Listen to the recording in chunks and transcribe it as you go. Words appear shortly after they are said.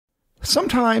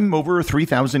Sometime over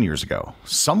 3,000 years ago,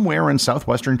 somewhere in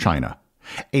southwestern China,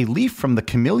 a leaf from the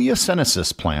Camellia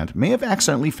sinensis plant may have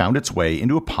accidentally found its way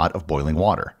into a pot of boiling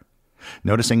water.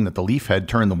 Noticing that the leaf had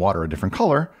turned the water a different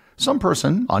color, some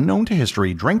person, unknown to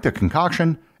history, drank the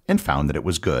concoction and found that it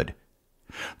was good.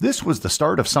 This was the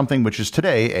start of something which is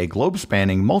today a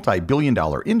globe-spanning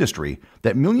multi-billion-dollar industry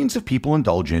that millions of people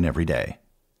indulge in every day.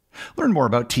 Learn more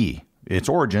about tea, its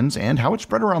origins, and how it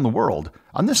spread around the world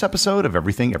on this episode of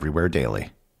Everything Everywhere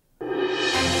Daily.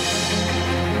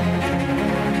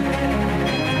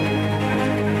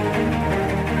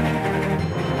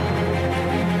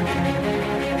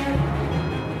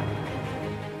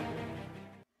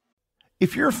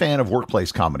 If you're a fan of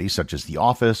workplace comedies such as The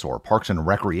Office or Parks and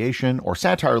Recreation or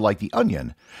satire like The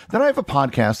Onion, then I have a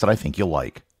podcast that I think you'll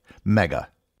like. Mega.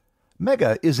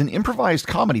 Mega is an improvised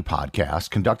comedy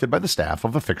podcast conducted by the staff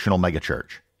of a fictional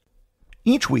megachurch.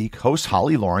 Each week, hosts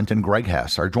Holly Laurent and Greg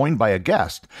Hess are joined by a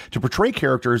guest to portray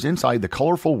characters inside the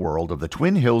colorful world of the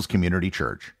Twin Hills Community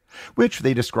Church, which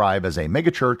they describe as a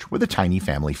megachurch with a tiny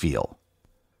family feel.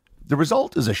 The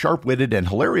result is a sharp-witted and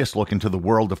hilarious look into the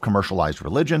world of commercialized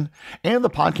religion, and the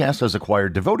podcast has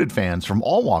acquired devoted fans from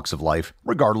all walks of life,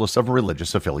 regardless of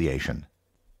religious affiliation.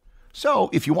 So,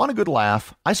 if you want a good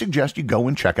laugh, I suggest you go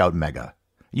and check out Mega.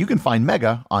 You can find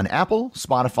Mega on Apple,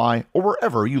 Spotify, or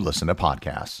wherever you listen to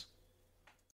podcasts.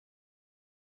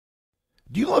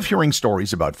 Do you love hearing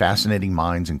stories about fascinating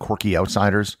minds and quirky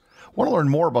outsiders? Want to learn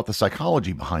more about the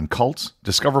psychology behind cults,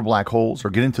 discover black holes, or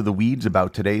get into the weeds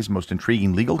about today's most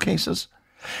intriguing legal cases?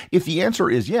 If the answer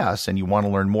is yes, and you want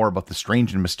to learn more about the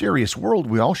strange and mysterious world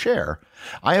we all share,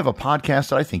 I have a podcast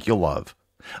that I think you'll love.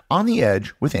 On the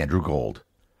Edge with Andrew Gold.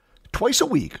 Twice a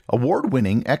week,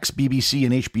 award-winning ex-BBC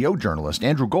and HBO journalist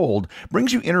Andrew Gold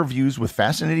brings you interviews with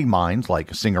fascinating minds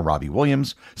like singer Robbie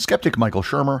Williams, skeptic Michael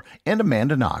Shermer, and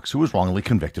Amanda Knox, who was wrongly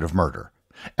convicted of murder.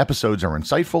 Episodes are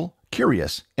insightful,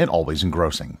 curious, and always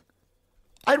engrossing.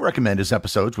 I'd recommend his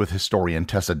episodes with historian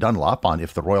Tessa Dunlop on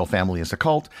If the Royal Family is a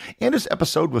Cult, and his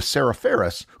episode with Sarah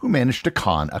Ferris, who managed to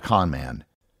con a con man.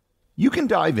 You can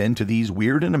dive into these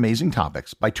weird and amazing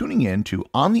topics by tuning in to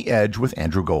On the Edge with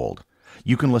Andrew Gold.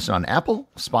 You can listen on Apple,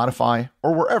 Spotify,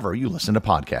 or wherever you listen to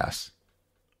podcasts.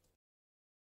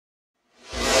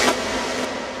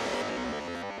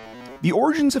 The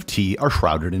origins of tea are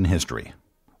shrouded in history.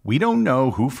 We don't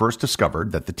know who first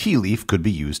discovered that the tea leaf could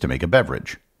be used to make a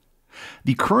beverage.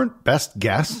 The current best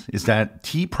guess is that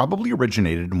tea probably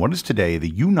originated in what is today the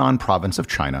Yunnan province of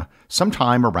China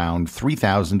sometime around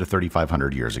 3,000 to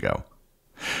 3,500 years ago.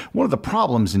 One of the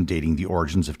problems in dating the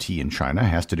origins of tea in China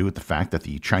has to do with the fact that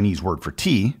the Chinese word for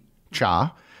tea,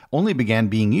 cha, only began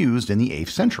being used in the 8th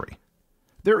century.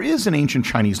 There is an ancient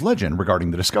Chinese legend regarding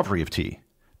the discovery of tea.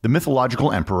 The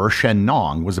mythological emperor Shen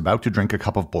Nong was about to drink a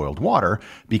cup of boiled water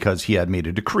because he had made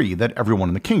a decree that everyone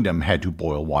in the kingdom had to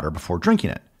boil water before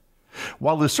drinking it.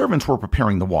 While the servants were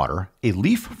preparing the water, a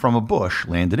leaf from a bush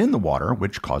landed in the water,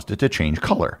 which caused it to change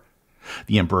color.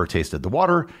 The emperor tasted the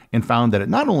water and found that it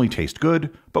not only tasted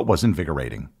good, but was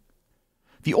invigorating.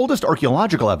 The oldest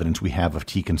archaeological evidence we have of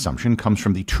tea consumption comes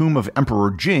from the tomb of Emperor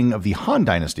Jing of the Han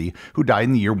Dynasty, who died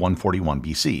in the year 141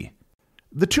 BC.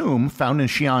 The tomb, found in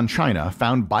Xi'an, China,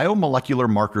 found biomolecular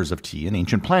markers of tea and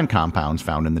ancient plant compounds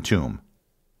found in the tomb.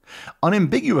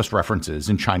 Unambiguous references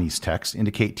in Chinese texts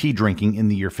indicate tea drinking in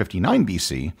the year 59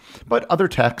 BC, but other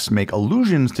texts make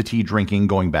allusions to tea drinking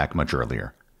going back much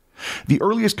earlier. The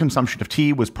earliest consumption of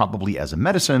tea was probably as a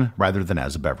medicine rather than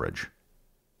as a beverage.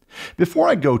 Before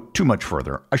I go too much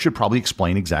further, I should probably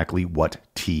explain exactly what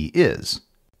tea is.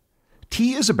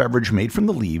 Tea is a beverage made from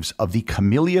the leaves of the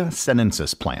Camellia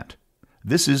sinensis plant.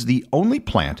 This is the only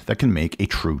plant that can make a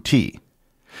true tea.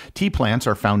 Tea plants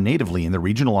are found natively in the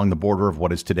region along the border of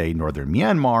what is today northern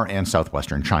Myanmar and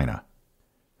southwestern China.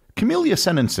 Camellia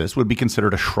sinensis would be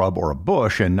considered a shrub or a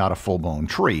bush and not a full-blown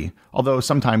tree, although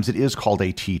sometimes it is called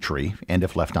a tea tree, and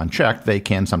if left unchecked, they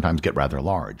can sometimes get rather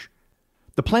large.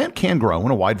 The plant can grow in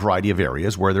a wide variety of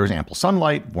areas where there is ample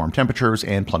sunlight, warm temperatures,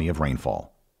 and plenty of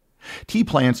rainfall. Tea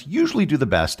plants usually do the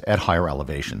best at higher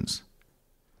elevations.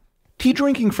 Tea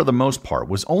drinking, for the most part,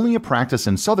 was only a practice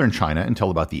in southern China until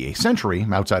about the 8th century,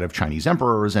 outside of Chinese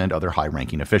emperors and other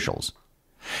high-ranking officials.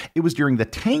 It was during the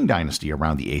Tang Dynasty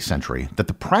around the 8th century that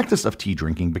the practice of tea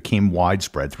drinking became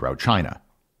widespread throughout China.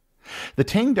 The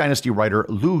Tang Dynasty writer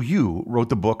Lu Yu wrote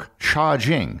the book Cha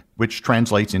Jing, which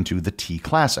translates into the Tea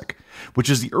Classic, which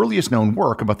is the earliest known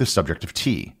work about the subject of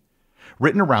tea.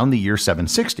 Written around the year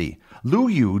 760, Lu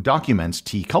Yu documents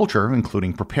tea culture,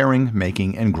 including preparing,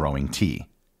 making, and growing tea.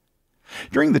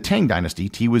 During the Tang Dynasty,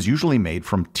 tea was usually made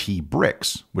from tea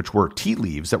bricks, which were tea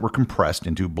leaves that were compressed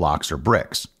into blocks or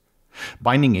bricks.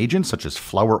 Binding agents such as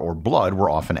flour or blood were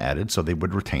often added so they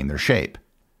would retain their shape.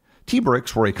 Tea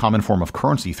bricks were a common form of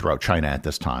currency throughout China at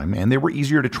this time, and they were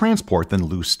easier to transport than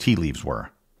loose tea leaves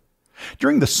were.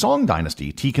 During the Song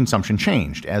dynasty, tea consumption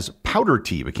changed as powdered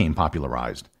tea became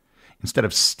popularized. Instead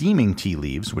of steaming tea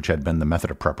leaves, which had been the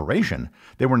method of preparation,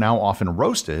 they were now often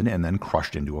roasted and then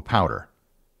crushed into a powder.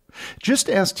 Just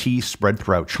as tea spread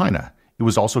throughout China, it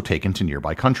was also taken to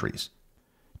nearby countries.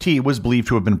 Tea was believed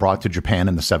to have been brought to Japan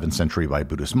in the 7th century by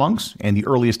Buddhist monks, and the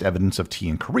earliest evidence of tea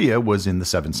in Korea was in the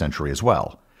 7th century as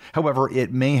well. However,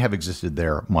 it may have existed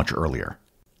there much earlier.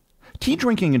 Tea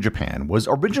drinking in Japan was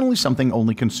originally something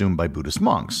only consumed by Buddhist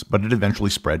monks, but it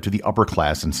eventually spread to the upper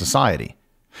class in society.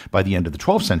 By the end of the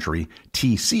 12th century,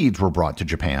 tea seeds were brought to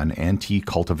Japan and tea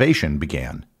cultivation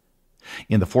began.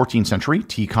 In the 14th century,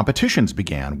 tea competitions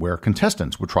began, where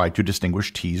contestants would try to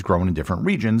distinguish teas grown in different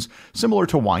regions, similar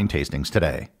to wine tastings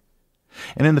today.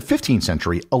 And in the 15th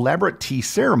century, elaborate tea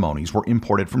ceremonies were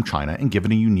imported from China and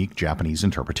given a unique Japanese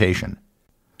interpretation.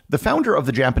 The founder of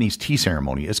the Japanese tea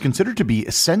ceremony is considered to be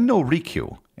Sen no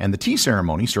Rikyu, and the tea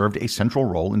ceremony served a central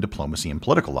role in diplomacy and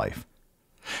political life.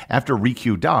 After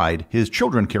Rikyu died, his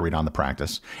children carried on the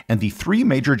practice, and the 3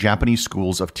 major Japanese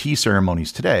schools of tea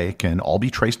ceremonies today can all be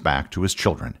traced back to his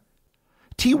children.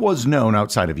 Tea was known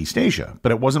outside of East Asia,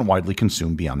 but it wasn't widely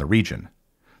consumed beyond the region.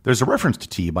 There's a reference to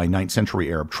tea by 9th century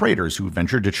Arab traders who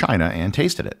ventured to China and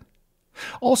tasted it.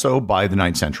 Also, by the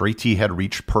 9th century, tea had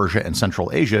reached Persia and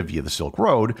Central Asia via the Silk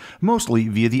Road, mostly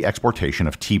via the exportation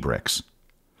of tea bricks.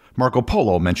 Marco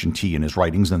Polo mentioned tea in his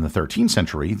writings in the 13th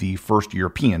century, the first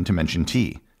European to mention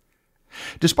tea.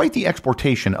 Despite the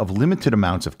exportation of limited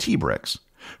amounts of tea bricks,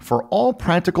 for all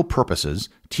practical purposes,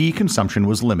 tea consumption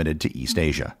was limited to East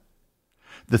Asia.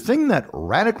 The thing that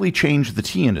radically changed the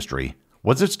tea industry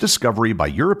was its discovery by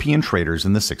European traders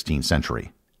in the 16th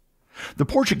century. The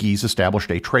Portuguese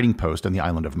established a trading post on the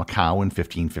island of Macau in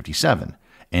 1557,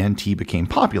 and tea became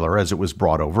popular as it was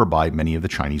brought over by many of the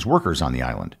Chinese workers on the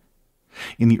island.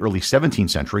 In the early 17th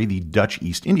century, the Dutch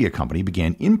East India Company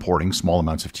began importing small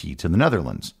amounts of tea to the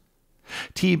Netherlands.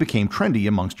 Tea became trendy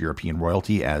amongst European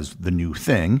royalty as the new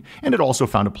thing, and it also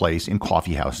found a place in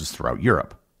coffee houses throughout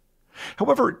Europe.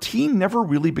 However, tea never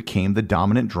really became the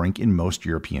dominant drink in most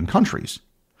European countries.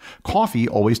 Coffee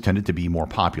always tended to be more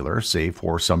popular, save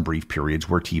for some brief periods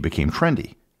where tea became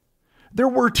trendy. There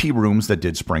were tea rooms that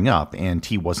did spring up, and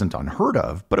tea wasn't unheard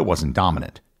of, but it wasn't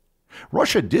dominant.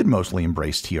 Russia did mostly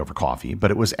embrace tea over coffee,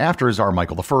 but it was after Tsar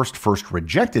Michael I first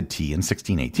rejected tea in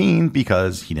 1618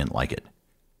 because he didn't like it.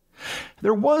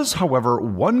 There was, however,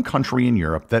 one country in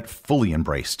Europe that fully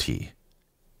embraced tea: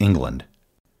 England.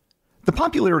 The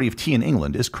popularity of tea in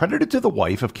England is credited to the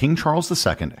wife of King Charles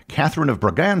II, Catherine of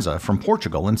Braganza, from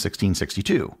Portugal in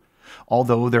 1662,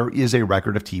 although there is a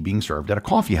record of tea being served at a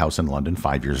coffee house in London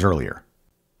 5 years earlier.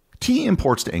 Tea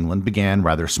imports to England began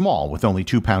rather small, with only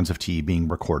 2 pounds of tea being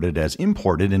recorded as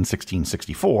imported in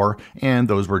 1664, and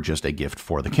those were just a gift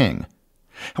for the king.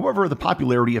 However, the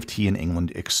popularity of tea in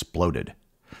England exploded.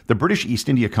 The British East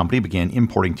India Company began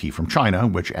importing tea from China,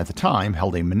 which at the time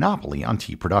held a monopoly on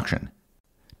tea production.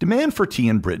 Demand for tea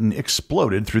in Britain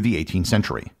exploded through the 18th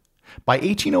century. By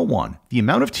 1801, the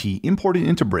amount of tea imported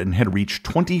into Britain had reached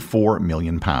 24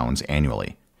 million pounds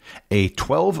annually, a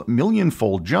 12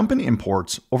 million-fold jump in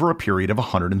imports over a period of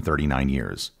 139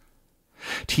 years.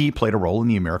 Tea played a role in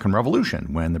the American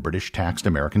Revolution when the British taxed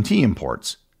American tea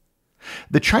imports.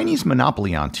 The Chinese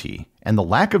monopoly on tea and the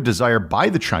lack of desire by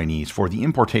the Chinese for the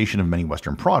importation of many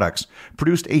Western products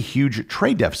produced a huge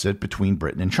trade deficit between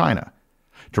Britain and China.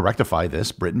 To rectify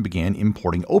this, Britain began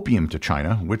importing opium to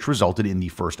China, which resulted in the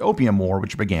First Opium War,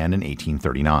 which began in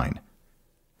 1839.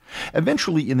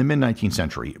 Eventually, in the mid-19th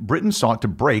century, Britain sought to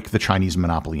break the Chinese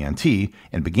monopoly on tea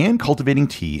and began cultivating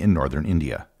tea in northern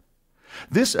India.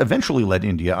 This eventually led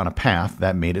India on a path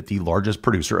that made it the largest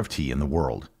producer of tea in the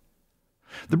world.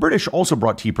 The British also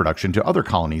brought tea production to other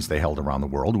colonies they held around the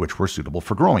world which were suitable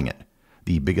for growing it.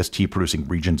 The biggest tea-producing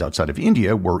regions outside of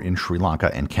India were in Sri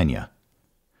Lanka and Kenya.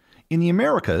 In the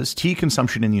Americas, tea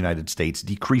consumption in the United States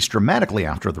decreased dramatically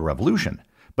after the Revolution,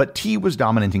 but tea was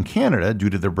dominant in Canada due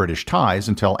to the British ties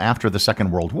until after the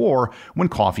Second World War, when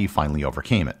coffee finally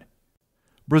overcame it.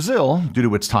 Brazil, due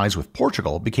to its ties with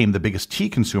Portugal, became the biggest tea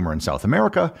consumer in South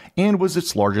America and was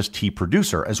its largest tea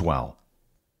producer as well.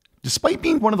 Despite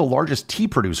being one of the largest tea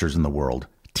producers in the world,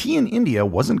 tea in India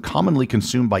wasn't commonly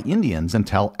consumed by Indians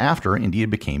until after India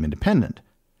became independent.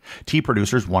 Tea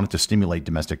producers wanted to stimulate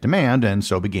domestic demand and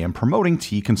so began promoting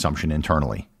tea consumption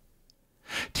internally.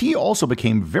 Tea also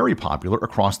became very popular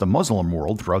across the Muslim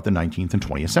world throughout the 19th and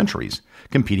 20th centuries,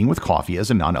 competing with coffee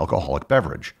as a non-alcoholic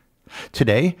beverage.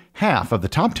 Today, half of the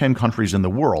top 10 countries in the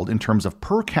world in terms of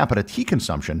per capita tea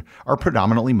consumption are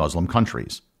predominantly Muslim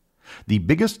countries. The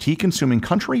biggest tea-consuming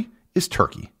country is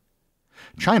Turkey.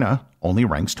 China only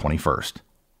ranks 21st.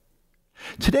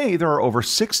 Today, there are over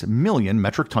 6 million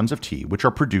metric tons of tea which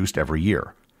are produced every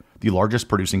year. The largest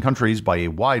producing countries by a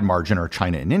wide margin are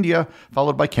China and India,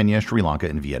 followed by Kenya, Sri Lanka,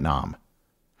 and Vietnam.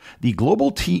 The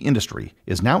global tea industry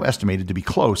is now estimated to be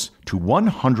close to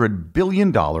 $100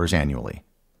 billion annually.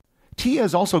 Tea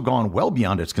has also gone well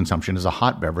beyond its consumption as a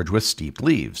hot beverage with steeped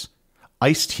leaves.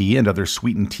 Iced tea and other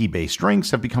sweetened tea-based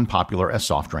drinks have become popular as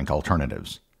soft drink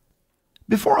alternatives.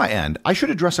 Before I end, I should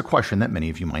address a question that many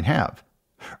of you might have.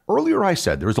 Earlier I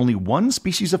said there is only one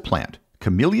species of plant,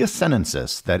 Camellia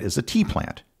sinensis, that is a tea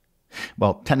plant.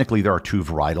 Well, technically there are two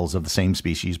varietals of the same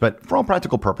species, but for all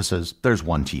practical purposes, there's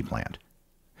one tea plant.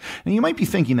 Now you might be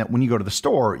thinking that when you go to the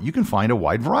store, you can find a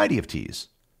wide variety of teas.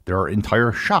 There are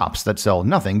entire shops that sell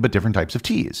nothing but different types of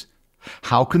teas.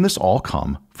 How can this all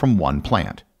come from one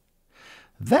plant?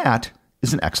 That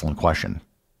is an excellent question.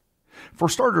 For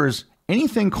starters,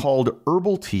 anything called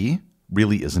herbal tea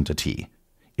really isn't a tea.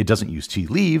 It doesn't use tea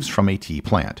leaves from a tea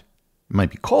plant. It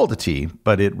might be called a tea,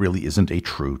 but it really isn't a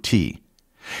true tea.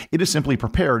 It is simply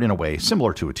prepared in a way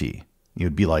similar to a tea. It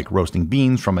would be like roasting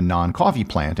beans from a non-coffee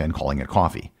plant and calling it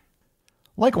coffee.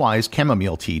 Likewise,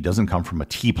 chamomile tea doesn't come from a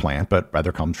tea plant, but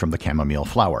rather comes from the chamomile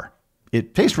flower.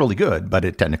 It tastes really good, but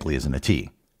it technically isn't a tea.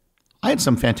 I had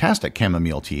some fantastic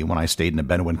chamomile tea when I stayed in a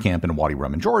Bedouin camp in Wadi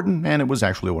Rum in Jordan, and it was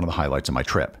actually one of the highlights of my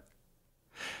trip.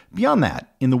 Beyond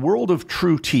that, in the world of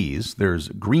true teas, there's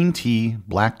green tea,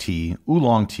 black tea,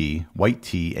 oolong tea, white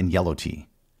tea, and yellow tea.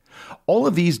 All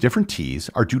of these different teas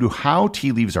are due to how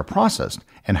tea leaves are processed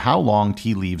and how long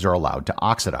tea leaves are allowed to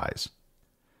oxidize.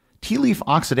 Tea leaf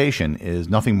oxidation is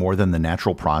nothing more than the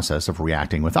natural process of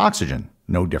reacting with oxygen,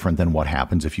 no different than what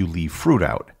happens if you leave fruit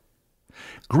out.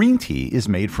 Green tea is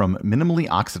made from minimally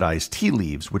oxidized tea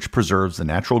leaves, which preserves the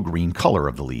natural green color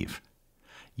of the leaf.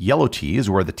 Yellow tea is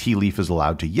where the tea leaf is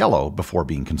allowed to yellow before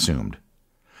being consumed.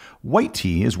 White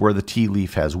tea is where the tea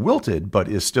leaf has wilted but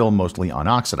is still mostly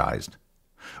unoxidized.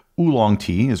 Oolong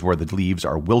tea is where the leaves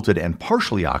are wilted and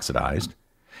partially oxidized.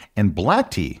 And black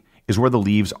tea is where the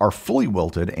leaves are fully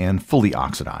wilted and fully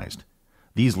oxidized.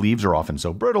 These leaves are often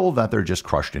so brittle that they're just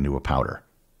crushed into a powder.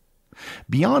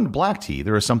 Beyond black tea,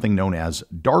 there is something known as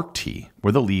dark tea,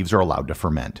 where the leaves are allowed to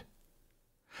ferment.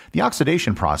 The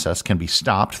oxidation process can be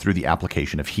stopped through the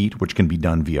application of heat, which can be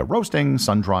done via roasting,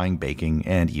 sun-drying, baking,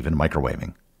 and even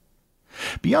microwaving.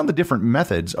 Beyond the different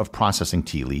methods of processing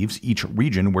tea leaves, each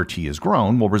region where tea is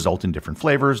grown will result in different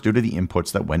flavors due to the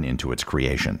inputs that went into its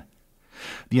creation.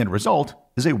 The end result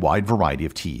is a wide variety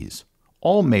of teas,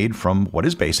 all made from what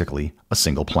is basically a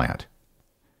single plant.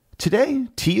 Today,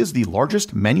 tea is the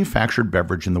largest manufactured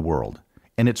beverage in the world,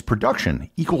 and its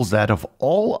production equals that of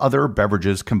all other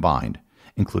beverages combined,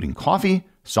 including coffee,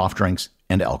 soft drinks,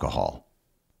 and alcohol.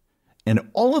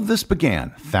 And all of this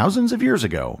began thousands of years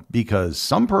ago because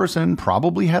some person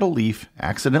probably had a leaf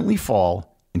accidentally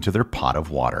fall into their pot of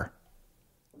water.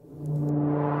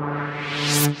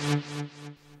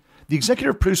 The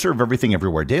executive producer of Everything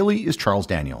Everywhere Daily is Charles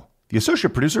Daniel. The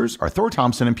associate producers are Thor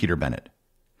Thompson and Peter Bennett.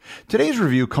 Today's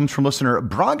review comes from listener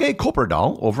Brage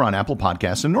Kopperdal over on Apple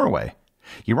Podcasts in Norway.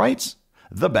 He writes,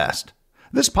 "The best.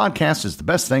 This podcast is the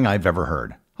best thing I've ever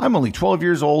heard. I'm only 12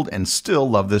 years old and still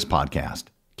love this podcast.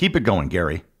 Keep it going,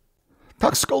 Gary."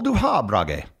 Takk skal du ha,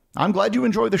 Brage. I'm glad you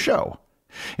enjoy the show.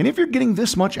 And if you're getting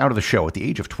this much out of the show at the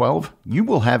age of 12, you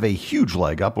will have a huge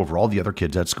leg up over all the other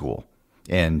kids at school.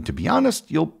 And to be honest,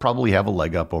 you'll probably have a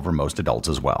leg up over most adults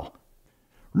as well.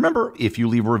 Remember, if you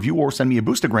leave a review or send me a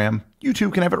boostagram, you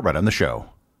too can have it read on the show.